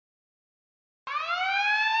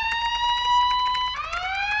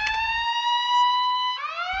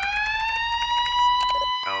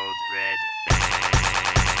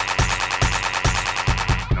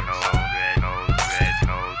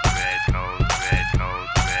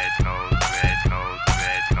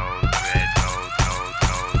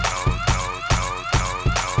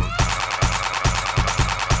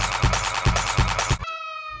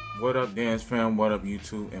What up, Dance Fam? What up,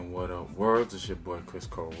 YouTube? And what up, world? It's your boy Chris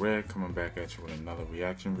Cole Red coming back at you with another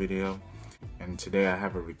reaction video. And today I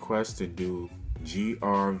have a request to do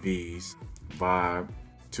GRV's Vibe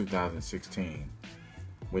 2016,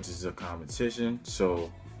 which is a competition. So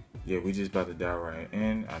yeah, we just about to dive right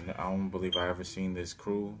in. I don't believe I ever seen this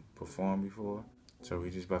crew perform before, so we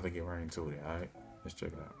just about to get right into it. All right, let's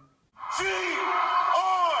check it out.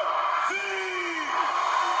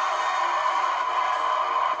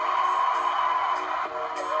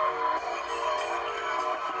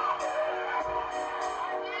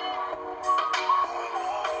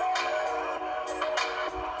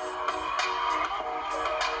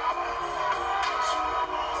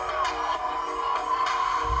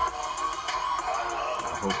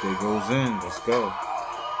 Hope it goes in. Let's go.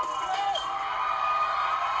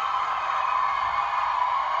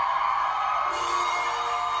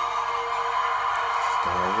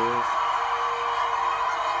 Star Wars.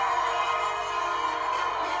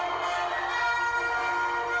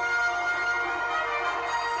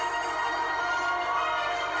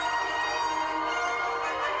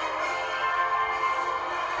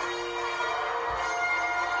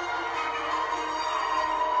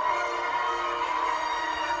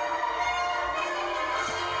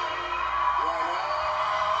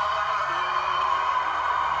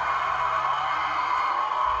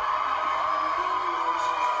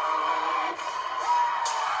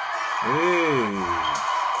 Hey.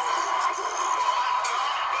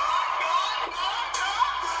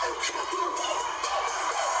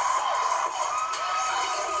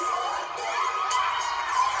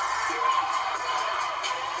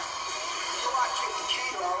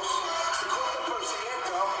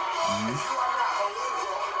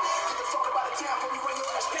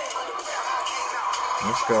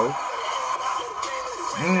 Let's go.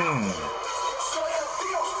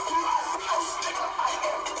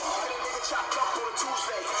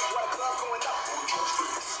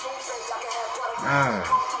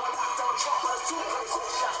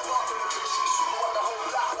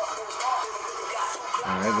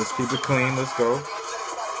 Alright, let's keep it clean. Let's go.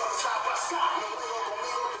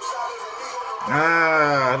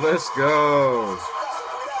 Let's go.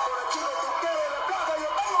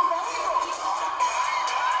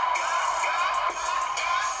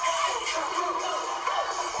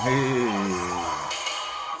 Hey,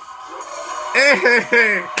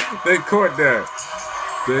 they caught that.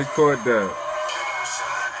 They caught that.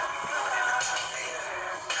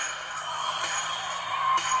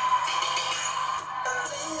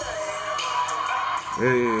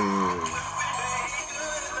 Hey.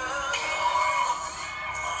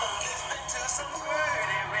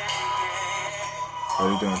 Oh,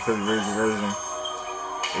 you doing pretty crazy version?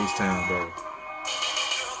 H-Town, bro.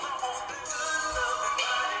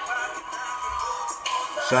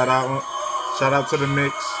 Shout out to the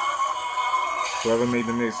mix. Whoever made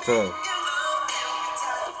the mix tough.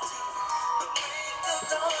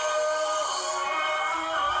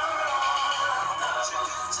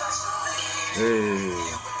 Hey.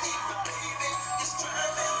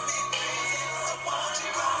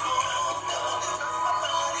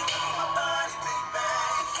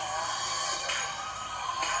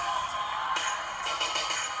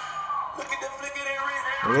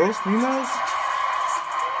 Are those females?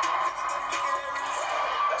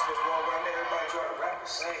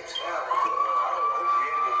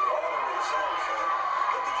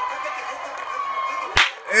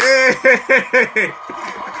 Hey!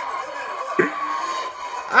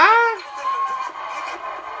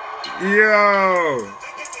 Yo!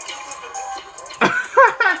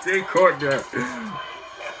 They caught that.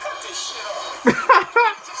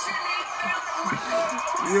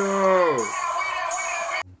 Yo!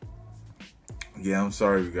 Yeah, I'm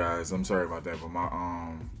sorry, you guys. I'm sorry about that, but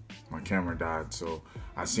my camera died. So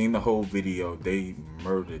I seen the whole video. They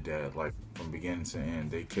murdered that, like from beginning to end.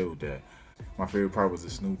 They killed that. My favorite part was the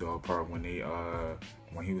Snoop Dogg part when he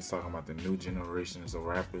was talking about the new generations of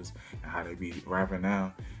rappers and how they be rapping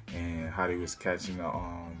now and how they was catching the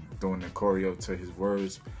doing the choreo to his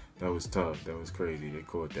words. That was tough. That was crazy. They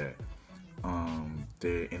caught that.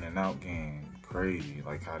 The in and out game, crazy.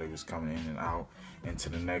 Like how they was coming in and out into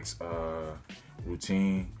the next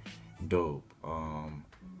routine. Dope.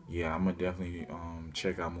 Yeah, I'm gonna definitely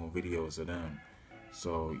check out more videos of them.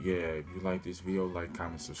 So yeah, if you like this video, like,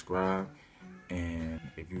 comment, subscribe. And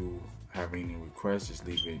if you have any requests, just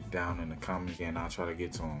leave it down in the comments and I'll try to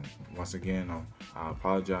get to them. Once again, I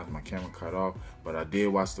apologize, my camera cut off, but I did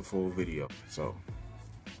watch the full video. So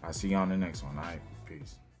I'll see you on the next one. All right,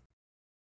 peace.